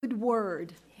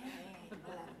word.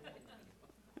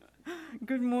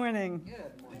 Good morning.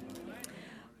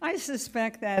 I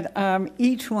suspect that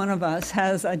each one of us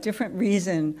has a different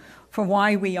reason for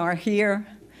why we are here,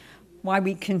 why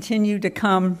we continue to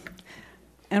come,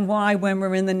 and why when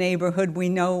we're in the neighborhood we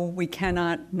know we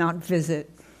cannot not visit.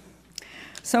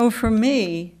 So for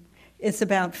me, it's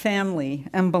about family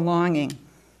and belonging.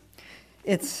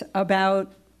 It's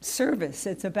about service.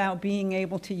 It's about being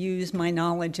able to use my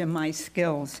knowledge and my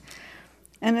skills.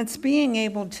 And it's being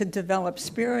able to develop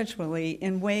spiritually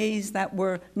in ways that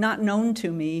were not known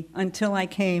to me until I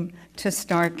came to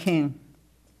Stark King.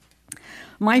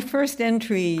 My first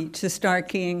entry to Stark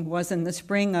King was in the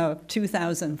spring of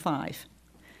 2005.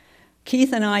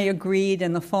 Keith and I agreed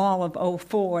in the fall of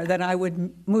 2004 that I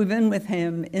would move in with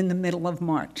him in the middle of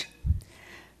March.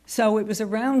 So it was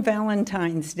around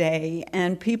Valentine's Day,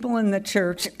 and people in the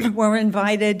church were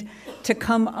invited to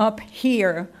come up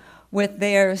here with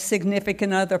their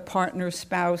significant other, partner,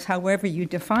 spouse, however you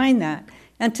define that,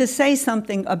 and to say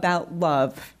something about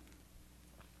love.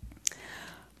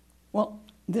 Well,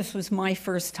 this was my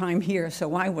first time here,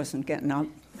 so I wasn't getting up.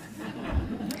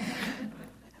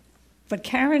 But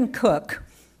Karen Cook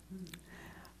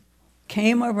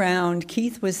came around.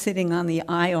 Keith was sitting on the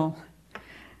aisle,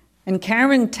 and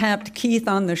Karen tapped Keith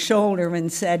on the shoulder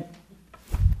and said,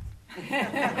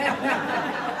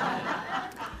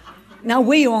 Now,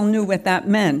 we all knew what that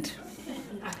meant,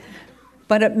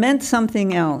 but it meant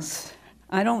something else.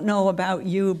 I don't know about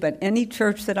you, but any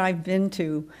church that I've been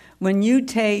to, when you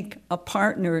take a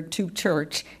partner to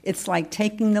church, it's like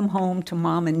taking them home to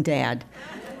mom and dad.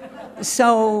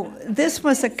 So this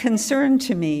was a concern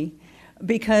to me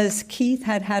because Keith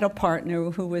had had a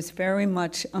partner who was very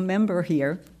much a member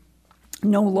here,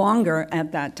 no longer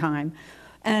at that time,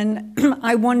 and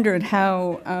I wondered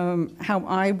how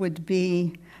I would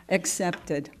be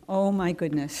accepted. Oh my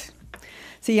goodness.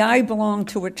 See, I belong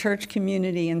to a church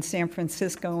community in San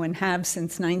Francisco and have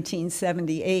since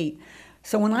 1978.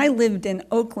 So when I lived in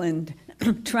Oakland,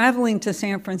 traveling to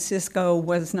San Francisco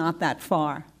was not that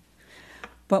far.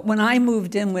 But when I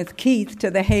moved in with Keith to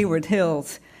the Hayward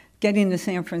Hills, getting to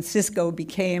San Francisco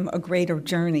became a greater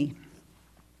journey.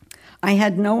 I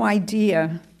had no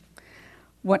idea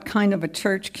what kind of a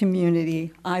church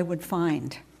community I would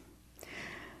find.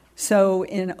 So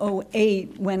in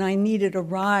 2008, when I needed a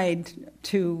ride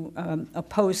to a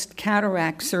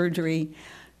post-cataract surgery,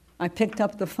 I picked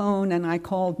up the phone and I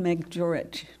called Meg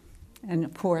George. And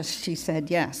of course, she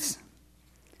said yes.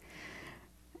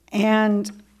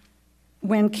 And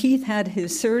when Keith had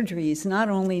his surgeries, not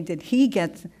only did he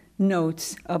get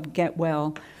notes of get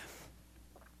well,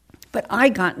 but I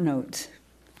got notes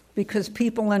because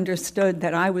people understood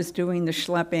that I was doing the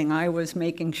schlepping. I was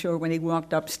making sure when he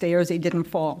walked upstairs he didn't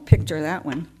fall. Picture that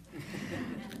one.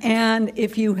 And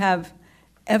if you have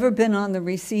ever been on the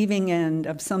receiving end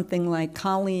of something like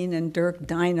Colleen and Dirk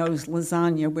Dino's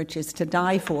lasagna, which is to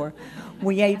die for,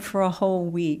 we ate for a whole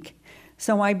week.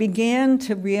 So I began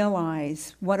to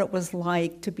realize what it was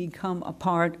like to become a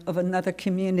part of another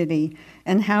community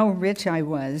and how rich I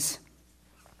was.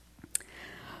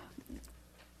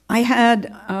 I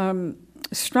had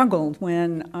struggled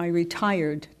when I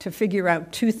retired to figure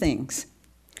out two things.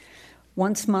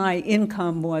 Once my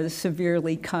income was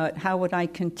severely cut, how would I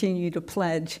continue to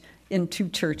pledge in two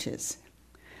churches?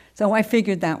 So I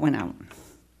figured that one out.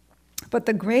 But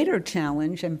the greater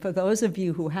challenge, and for those of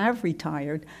you who have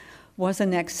retired, was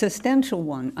an existential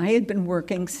one. I had been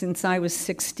working since I was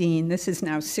 16. This is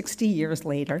now 60 years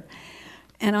later.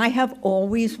 And I have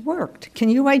always worked. Can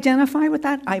you identify with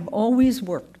that? I've always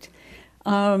worked.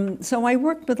 So I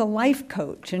worked with a life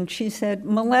coach, and she said,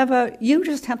 Mileva, you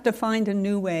just have to find a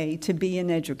new way to be an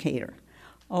educator.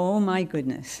 Oh my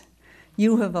goodness.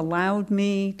 You have allowed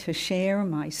me to share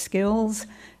my skills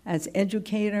as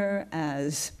educator,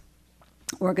 as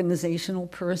organizational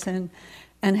person,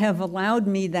 and have allowed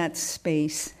me that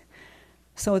space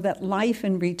so that life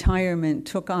in retirement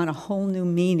took on a whole new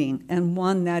meaning, and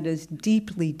one that is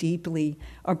deeply, deeply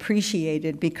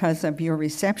appreciated because of your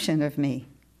reception of me.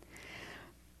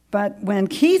 But when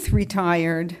Keith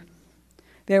retired,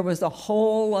 there was a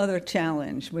whole other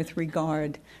challenge with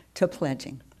regard to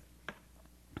pledging.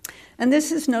 And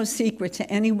this is no secret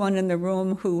to anyone in the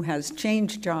room who has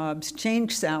changed jobs,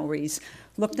 changed salaries,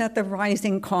 looked at the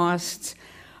rising costs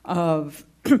of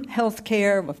health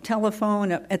care, of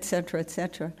telephone, et cetera, et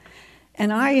cetera.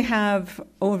 And I have,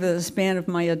 over the span of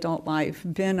my adult life,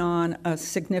 been on a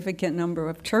significant number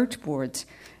of church boards.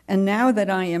 And now that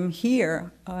I am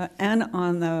here and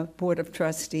on the Board of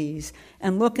Trustees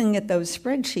and looking at those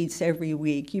spreadsheets every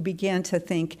week, you begin to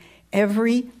think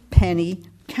every penny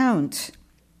counts.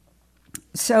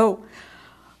 So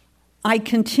I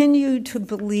continue to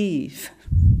believe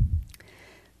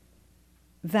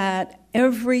that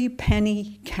every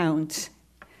penny counts,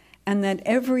 and that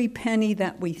every penny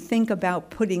that we think about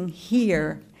putting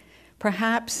here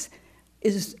perhaps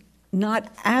is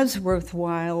not as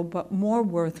worthwhile, but more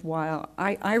worthwhile.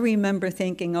 I remember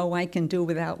thinking, oh, I can do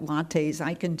without lattes,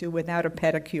 I can do without a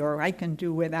pedicure, I can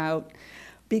do without,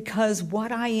 because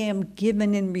what I am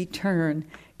given in return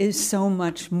is so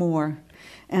much more.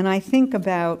 And I think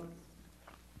about,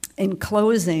 in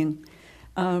closing,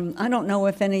 I don't know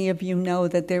if any of you know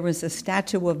that there was a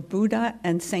statue of Buddha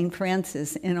and St.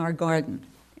 Francis in our garden.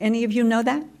 Any of you know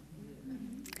that?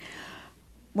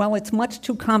 Well, it's much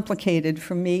too complicated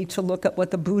for me to look at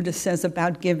what the Buddha says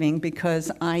about giving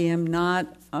because I am not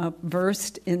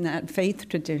versed in that faith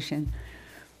tradition.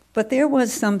 But there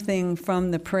was something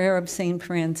from the prayer of St.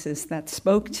 Francis that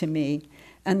spoke to me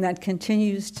and that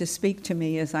continues to speak to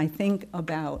me as I think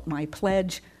about my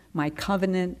pledge, my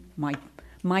covenant,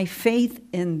 my faith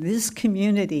in this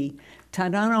community to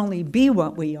not only be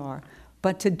what we are,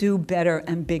 but to do better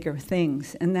and bigger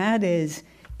things. And that is,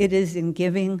 it is in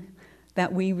giving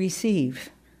that we receive.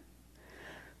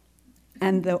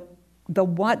 And the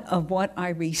what of what I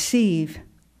receive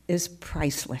is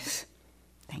priceless.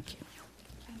 Thank you.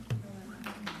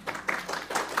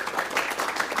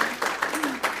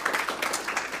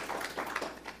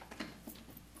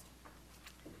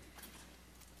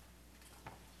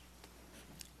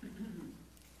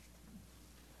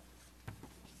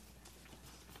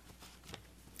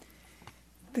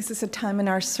 This is a time in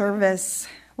our service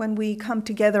when we come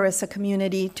together as a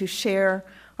community to share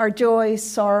our joys,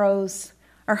 sorrows,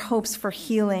 our hopes for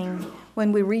healing,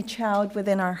 when we reach out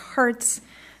within our hearts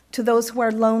to those who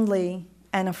are lonely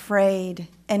and afraid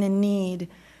and in need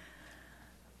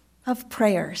of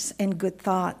prayers and good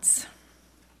thoughts.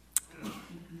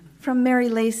 From Mary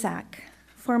Lasak,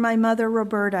 for my mother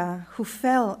Roberta, who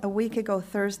fell a week ago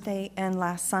Thursday and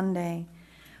last Sunday,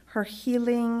 her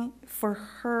healing for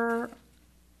her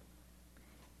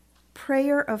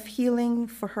prayer of healing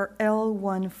for her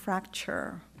L1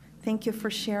 fracture. Thank you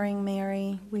for sharing,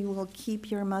 Mary. We will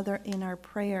keep your mother in our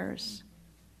prayers.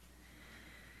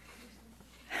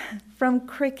 From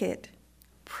Cricket,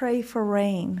 pray for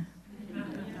rain.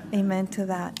 Amen to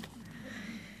that.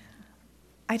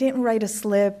 I didn't write a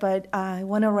slip, but I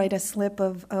want to write a slip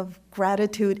of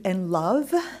gratitude and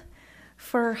love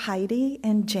for Heidi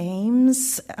and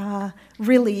James.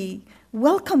 Really,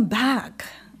 welcome back.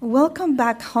 Welcome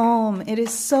back home. It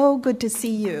is so good to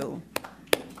see you.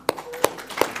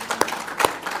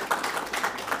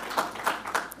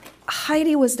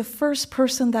 Heidi was the first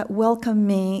person that welcomed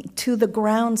me to the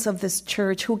grounds of this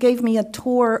church, who gave me a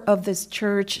tour of this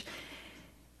church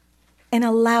and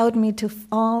allowed me to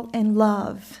fall in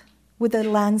love with the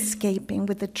landscaping,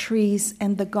 with the trees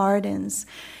and the gardens,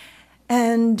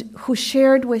 and who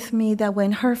shared with me that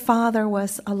when her father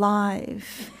was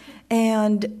alive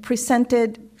and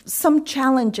presented some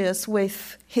challenges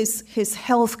with his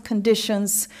health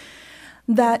conditions,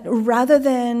 that rather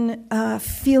than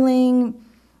feeling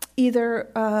either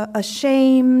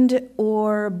ashamed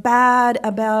or bad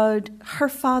about her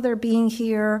father being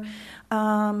here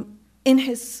in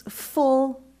his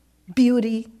full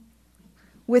beauty,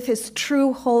 with his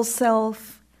true whole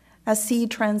self as he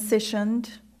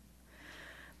transitioned,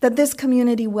 that this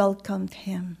community welcomed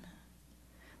him.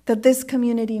 That this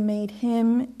community made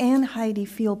him and Heidi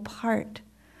feel part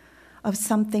of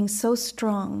something so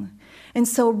strong. And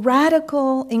so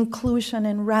radical inclusion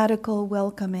and radical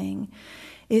welcoming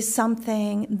is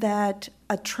something that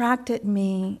attracted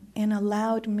me and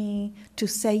allowed me to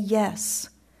say yes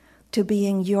to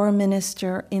being your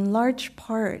minister, in large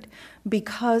part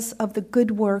because of the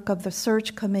good work of the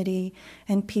search committee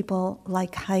and people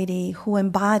like Heidi who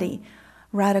embody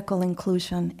radical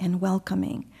inclusion and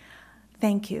welcoming.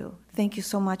 Thank you. Thank you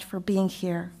so much for being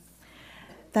here.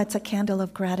 That's a candle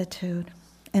of gratitude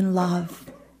and love.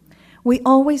 We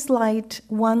always light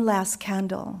one last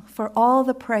candle for all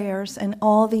the prayers and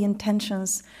all the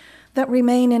intentions that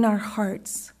remain in our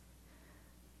hearts.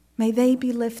 May they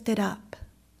be lifted up.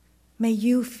 May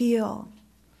you feel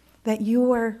that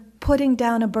you are putting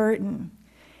down a burden,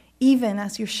 even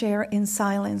as you share in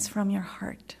silence from your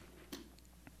heart.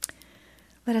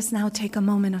 Let us now take a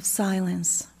moment of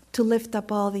silence to lift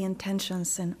up all the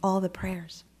intentions and all the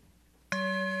prayers.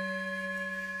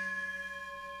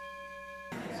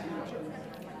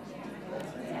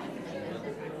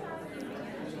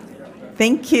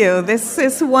 Thank you. This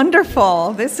is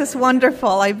wonderful. This is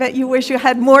wonderful. I bet you wish you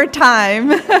had more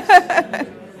time.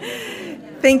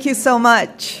 Thank you so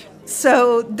much.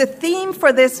 So the theme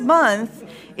for this month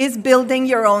is building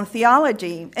your own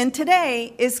theology. And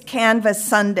today is Canvas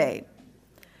Sunday.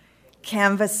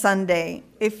 Canvas Sunday.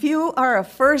 If you are a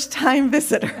first-time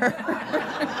visitor,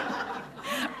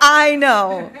 I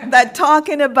know that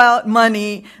talking about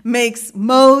money makes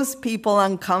most people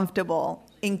uncomfortable,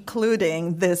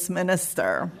 including this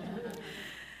minister.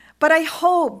 But I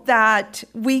hope that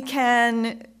we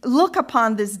can look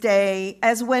upon this day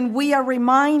as when we are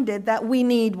reminded that we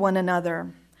need one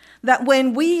another, that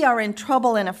when we are in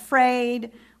trouble and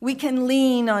afraid, we can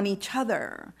lean on each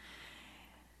other,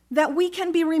 that we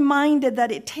can be reminded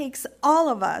that it takes all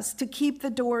of us to keep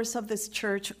the doors of this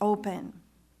church open,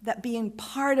 that being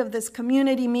part of this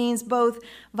community means both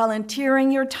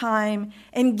volunteering your time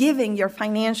and giving your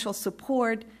financial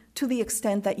support to the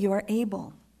extent that you are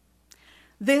able.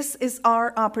 This is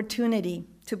our opportunity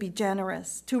to be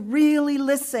generous, to really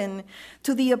listen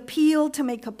to the appeal to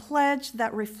make a pledge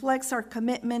that reflects our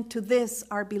commitment to this,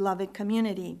 our beloved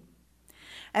community.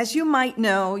 As you might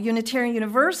know, Unitarian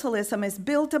Universalism is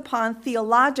built upon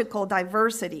theological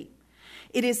diversity.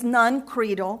 It is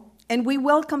non-creedal, and we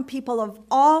welcome people of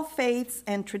all faiths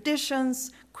and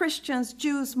traditions, Christians,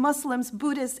 Jews, Muslims,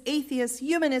 Buddhists, atheists,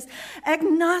 humanists,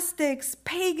 agnostics,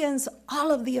 pagans,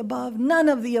 all of the above, none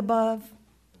of the above.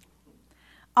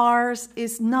 Ours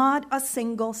is not a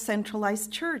single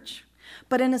centralized church,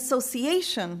 but an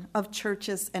association of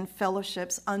churches and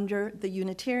fellowships under the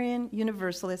Unitarian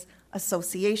Universalist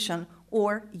Association,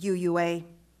 or UUA.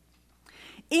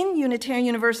 In Unitarian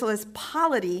Universalist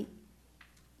polity,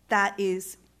 that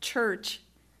is church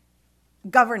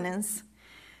governance,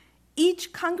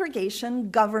 each congregation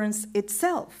governs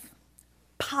itself.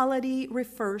 Polity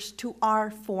refers to our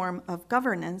form of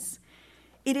governance.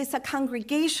 It is a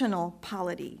congregational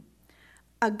polity,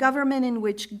 a government in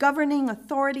which governing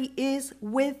authority is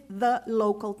with the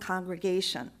local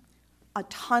congregation,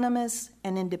 autonomous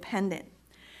and independent.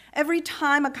 Every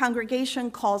time a congregation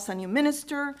calls a new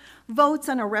minister, votes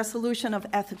on a resolution of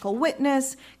ethical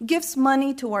witness, gives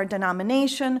money to our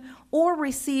denomination, or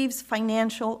receives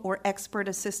financial or expert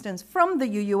assistance from the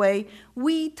UUA,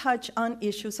 we touch on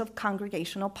issues of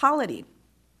congregational polity.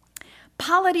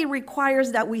 Polity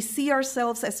requires that we see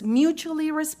ourselves as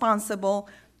mutually responsible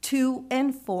to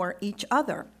and for each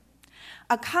other.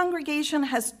 A congregation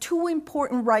has two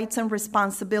important rights and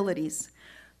responsibilities: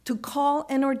 to call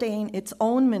and ordain its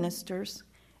own ministers,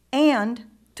 and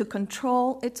to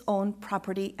control its own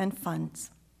property and funds.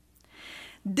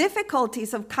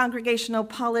 Difficulties of congregational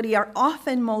polity are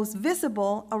often most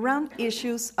visible around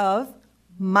issues of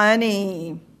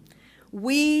money.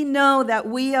 We know that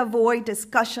we avoid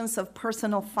discussions of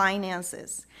personal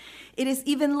finances. It is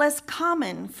even less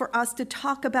common for us to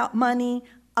talk about money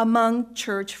among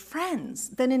church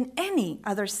friends than in any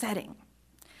other setting.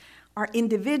 Our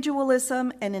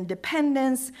individualism and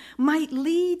independence might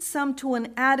lead some to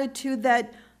an attitude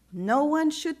that no one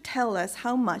should tell us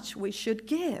how much we should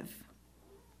give.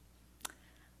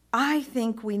 I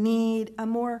think we need a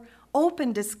more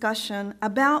open discussion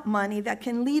about money that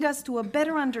can lead us to a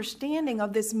better understanding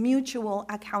of this mutual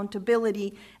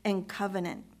accountability and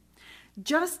covenant.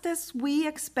 Just as we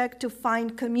expect to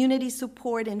find community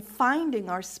support in finding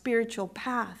our spiritual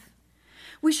path,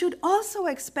 we should also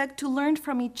expect to learn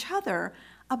from each other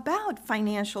about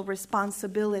financial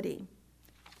responsibility.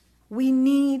 We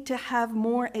need to have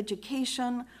more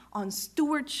education on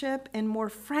stewardship and more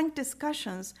frank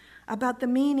discussions about the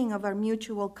meaning of our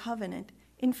mutual covenant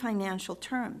in financial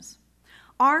terms.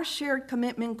 Our shared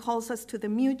commitment calls us to the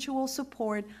mutual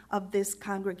support of this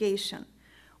congregation.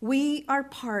 We are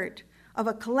part of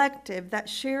a collective that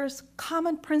shares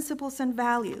common principles and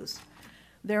values.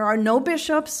 There are no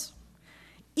bishops.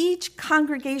 Each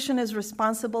congregation is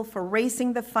responsible for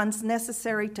raising the funds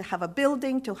necessary to have a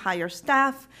building, to hire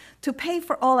staff, to pay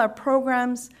for all our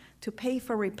programs, to pay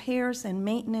for repairs and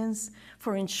maintenance,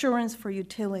 for insurance, for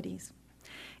utilities.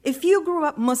 If you grew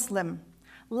up Muslim,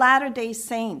 Latter-day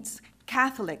Saints,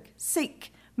 Catholic,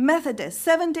 Sikh, Methodist,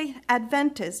 Seventh-day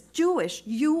Adventist, Jewish,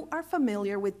 you are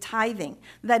familiar with tithing,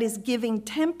 that is giving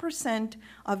 10%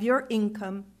 of your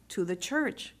income to the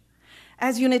church.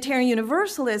 As Unitarian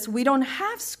Universalists, we don't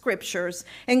have scriptures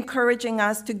encouraging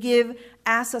us to give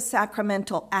as a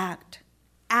sacramental act,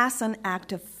 as an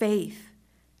act of faith,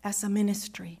 as a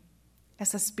ministry,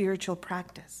 as a spiritual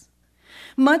practice.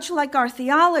 Much like our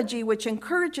theology, which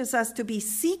encourages us to be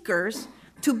seekers,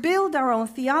 to build our own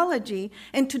theology,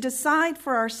 and to decide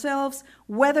for ourselves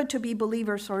whether to be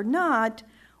believers or not,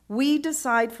 we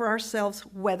decide for ourselves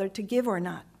whether to give or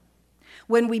not.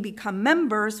 When we become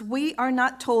members, we are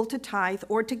not told to tithe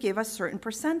or to give a certain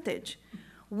percentage.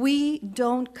 We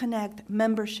don't connect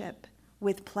membership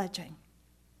with pledging.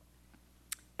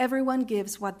 Everyone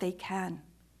gives what they can.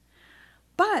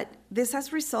 But this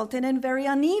has resulted in very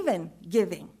uneven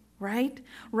giving, right?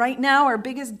 Right now, our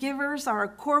biggest givers are a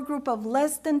core group of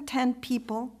less than 10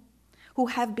 people who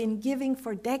have been giving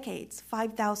for decades,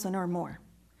 5,000 or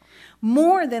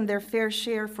more than their fair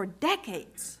share for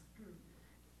decades.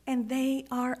 And they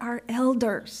are our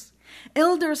elders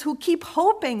who keep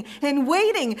hoping and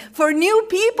waiting for new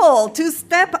people to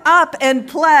step up and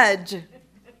pledge.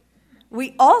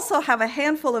 We also have a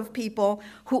handful of people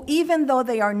who, even though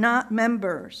they are not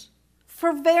members,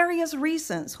 for various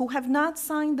reasons, who have not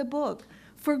signed the book,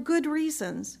 for good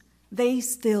reasons, they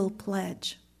still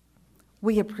pledge.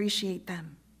 We appreciate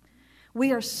them.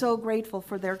 We are so grateful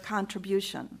for their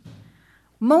contribution.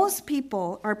 Most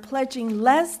people are pledging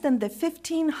less than the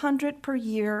 $1,500 per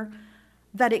year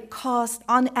that it costs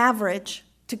on average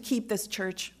to keep this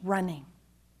church running.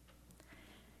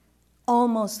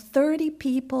 Almost 30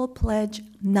 people pledge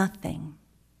nothing.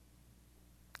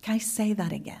 Can I say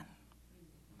that again?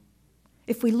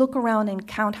 If we look around and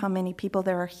count how many people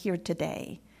there are here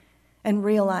today and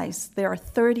realize there are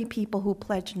 30 people who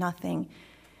pledge nothing,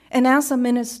 and as a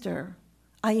minister,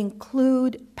 I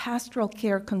include pastoral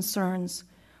care concerns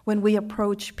when we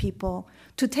approach people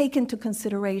to take into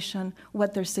consideration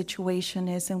what their situation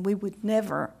is, and we would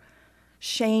never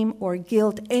shame or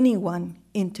guilt anyone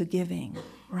into giving,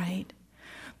 right?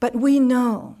 But we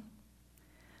know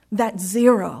that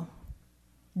 0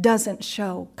 doesn't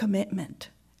show commitment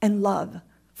and love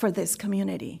for this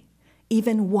community.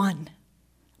 Even 1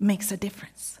 makes a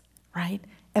difference, right?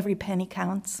 Every penny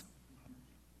counts.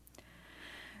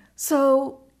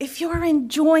 So if you're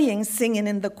enjoying singing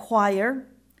in the choir,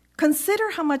 consider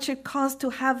how much it costs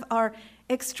to have our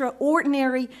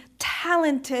extraordinary,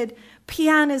 talented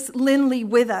pianist Lindley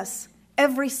with us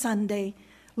every Sunday,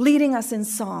 leading us in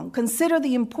song. Consider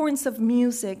the importance of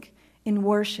music in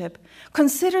worship.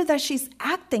 Consider that she's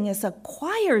acting as a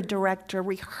choir director,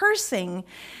 rehearsing,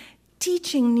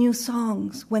 teaching new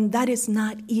songs when that is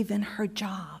not even her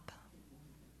job.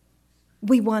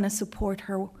 We want to support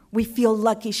her. We feel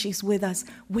lucky she's with us.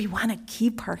 We want to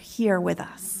keep her here with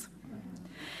us.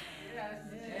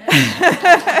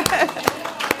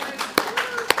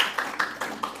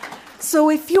 So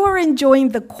if you're enjoying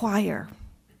the choir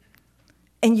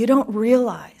and you don't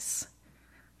realize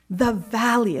the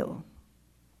value,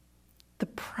 the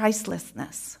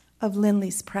pricelessness of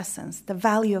Lindley's presence, the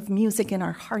value of music in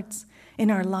our hearts,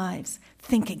 in our lives,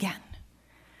 think again.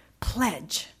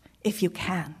 Pledge if you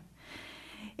can.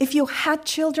 If you had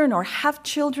children or have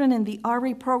children in the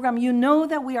RE program, you know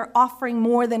that we are offering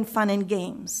more than fun and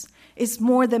games. It's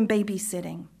more than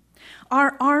babysitting.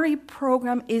 Our RE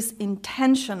program is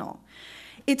intentional.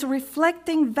 It's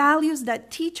reflecting values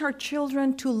that teach our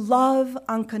children to love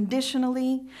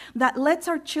unconditionally, that lets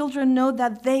our children know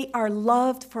that they are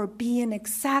loved for being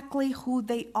exactly who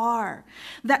they are,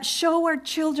 that show our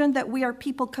children that we are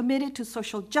people committed to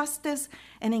social justice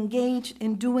and engaged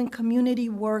in doing community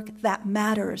work that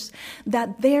matters,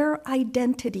 that their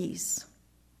identities,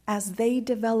 as they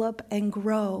develop and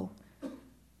grow,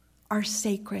 are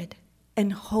sacred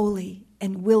and holy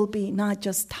and will be not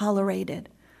just tolerated,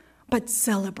 but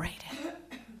celebrated.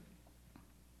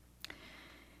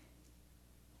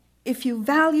 If you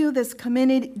value this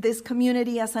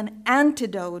community as an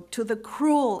antidote to the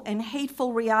cruel and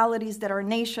hateful realities that our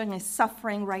nation is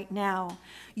suffering right now,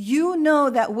 you know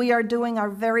that we are doing our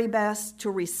very best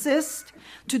to resist,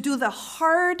 to do the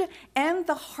hard and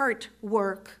the heart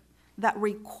work that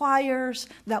requires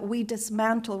that we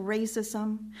dismantle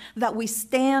racism, that we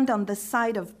stand on the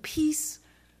side of peace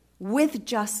with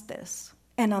justice,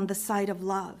 and on the side of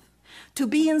love, to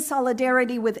be in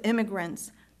solidarity with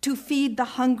immigrants, to feed the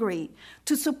hungry,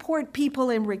 to support people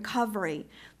in recovery,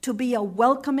 to be a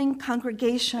welcoming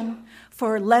congregation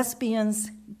for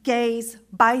lesbians, gays,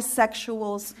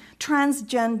 bisexuals,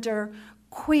 transgender,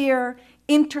 queer,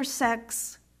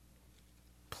 intersex,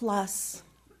 plus,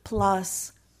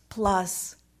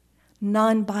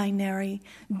 non-binary,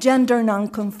 gender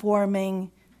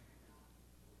non-conforming.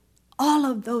 All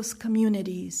of those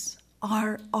communities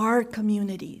are our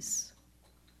communities.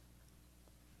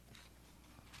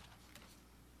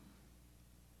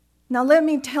 Now let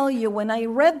me tell you, when I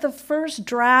read the first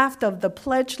draft of the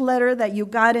pledge letter that you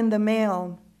got in the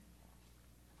mail,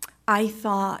 I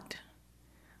thought,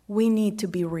 we need to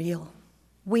be real.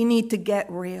 We need to get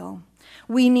real.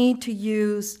 We need to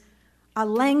use a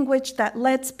language that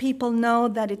lets people know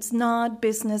that it's not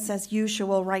business as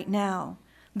usual right now,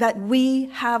 that we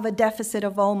have a deficit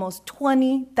of almost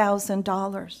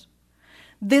 $20,000.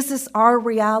 This is our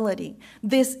reality.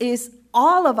 This is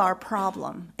all of our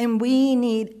problem, and we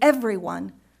need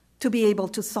everyone to be able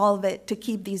to solve it, to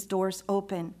keep these doors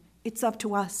open. It's up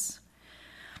to us.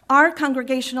 Our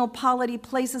congregational polity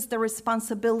places the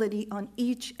responsibility on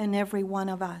each and every one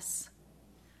of us.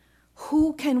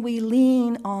 Who can we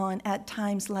lean on at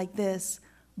times like this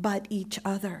but each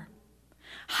other?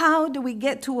 How do we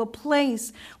get to a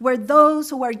place where those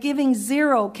who are giving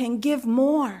zero can give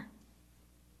more?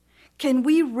 Can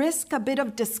we risk a bit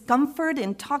of discomfort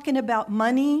in talking about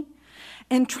money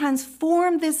and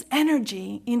transform this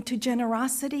energy into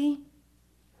generosity?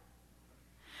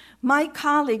 My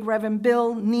colleague, Reverend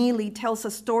Bill Neely, tells a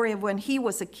story of when he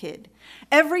was a kid.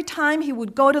 Every time he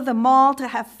would go to the mall to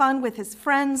have fun with his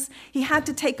friends, he had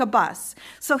to take a bus.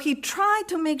 So he tried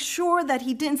to make sure that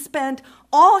he didn't spend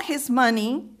all his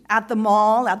money at the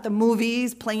mall, at the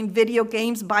movies, playing video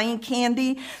games, buying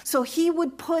candy. So he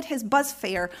would put his bus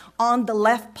fare on the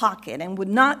left pocket and would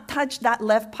not touch that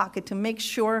left pocket to make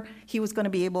sure he was going to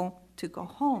be able to go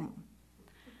home.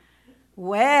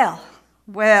 Well,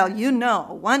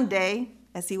 one day,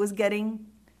 as he was getting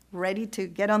ready to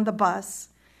get on the bus,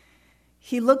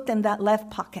 he looked in that left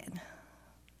pocket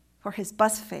for his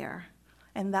bus fare,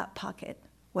 and that pocket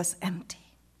was empty.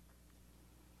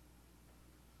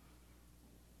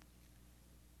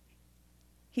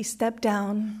 He stepped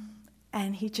down,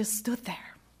 and he just stood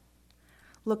there,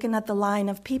 looking at the line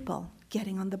of people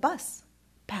getting on the bus,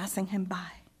 passing him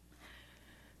by.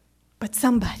 But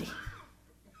somebody,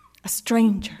 a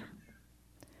stranger,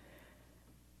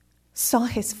 saw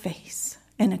his face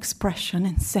and expression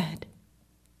and said,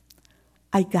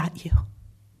 "I got you.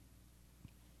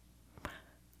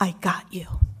 I got you."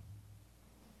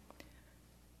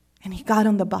 And he got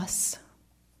on the bus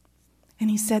and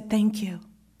he said, "Thank you."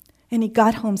 And he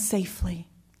got home safely.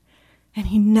 And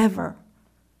he never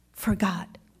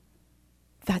forgot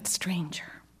that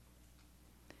stranger.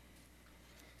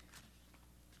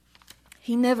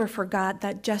 He never forgot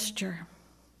that gesture.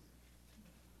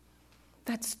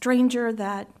 That stranger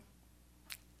that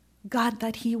got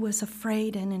that he was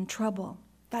afraid and in trouble.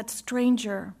 That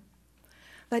stranger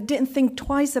that didn't think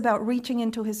twice about reaching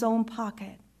into his own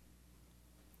pocket.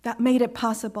 That made it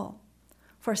possible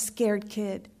for a scared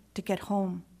kid to get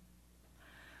home.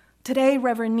 Today,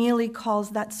 Reverend Neely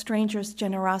calls that stranger's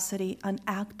generosity an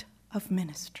act of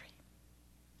ministry.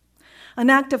 An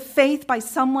act of faith by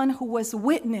someone who was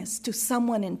witness to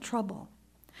someone in trouble.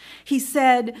 He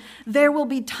said, there will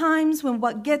be times when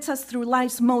what gets us through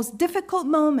life's most difficult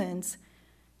moments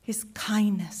is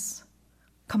kindness,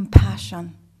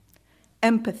 compassion,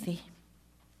 empathy,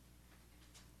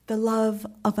 the love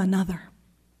of another.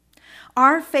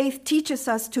 Our faith teaches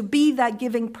us to be that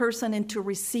giving person and to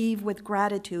receive with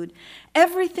gratitude.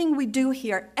 Everything we do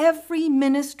here, every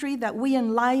ministry that we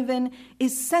enliven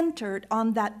is centered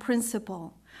on that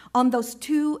principle, on those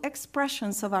two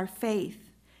expressions of our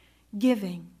faith,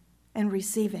 giving and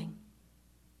receiving.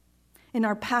 In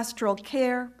our pastoral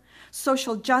care,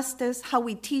 social justice, how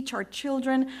we teach our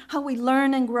children, how we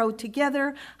learn and grow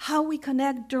together, how we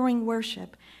connect during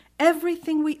worship,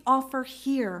 everything we offer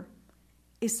here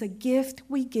is a gift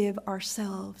we give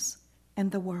ourselves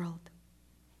and the world.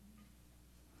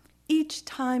 Each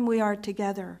time we are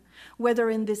together, whether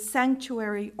in this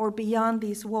sanctuary or beyond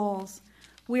these walls,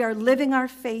 we are living our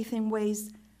faith in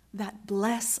ways that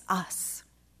bless us,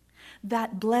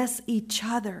 that bless each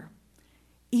other,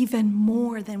 even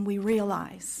more than we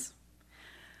realize.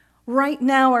 Right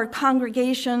now, our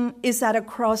congregation is at a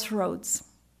crossroads.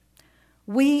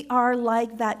 We are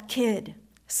like that kid,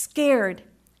 scared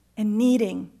and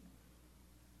needing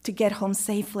to get home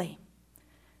safely.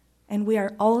 And we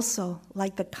are also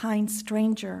like the kind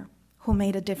stranger who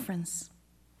made a difference.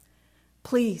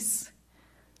 Please,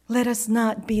 let us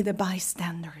not be the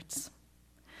bystanders.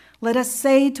 Let us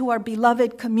say to our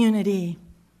beloved community,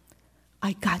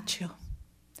 I got you.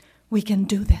 We can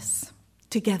do this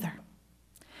together.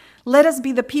 Let us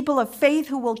be the people of faith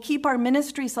who will keep our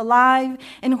ministries alive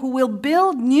and who will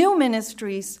build new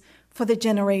ministries for the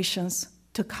generations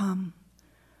to come.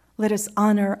 Let us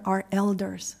honor our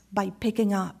elders by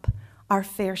picking up our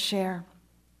fair share.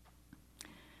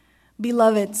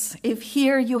 Beloveds, if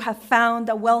here you have found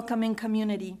a welcoming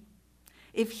community,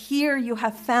 if here you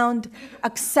have found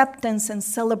acceptance and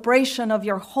celebration of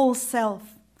your whole self,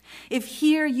 if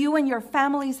here you and your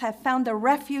families have found a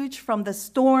refuge from the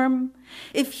storm,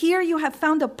 if here you have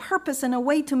found a purpose and a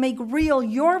way to make real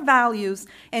your values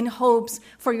and hopes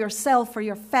for yourself, for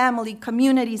your family,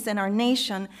 communities, and our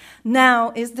nation,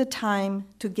 now is the time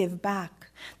to give back,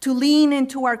 to lean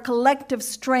into our collective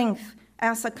strength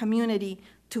as a community,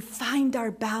 to find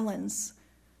our balance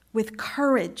with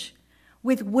courage,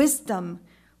 with wisdom,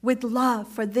 with love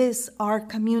for this, our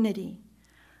community.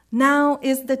 Now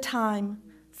is the time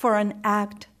for an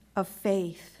act of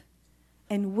faith.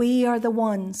 And we are the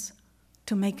ones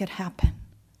to make it happen.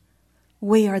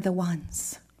 We are the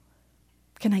ones.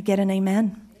 Can I get an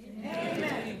amen?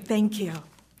 Amen. Thank you.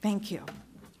 Thank you.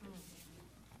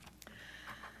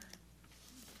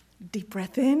 Deep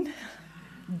breath in.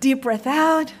 Deep breath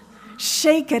out.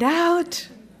 Shake it out.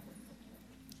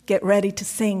 Get ready to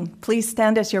sing. Please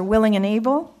stand as you're willing and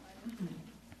able.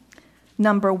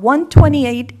 Number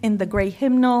 128 in the great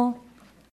hymnal,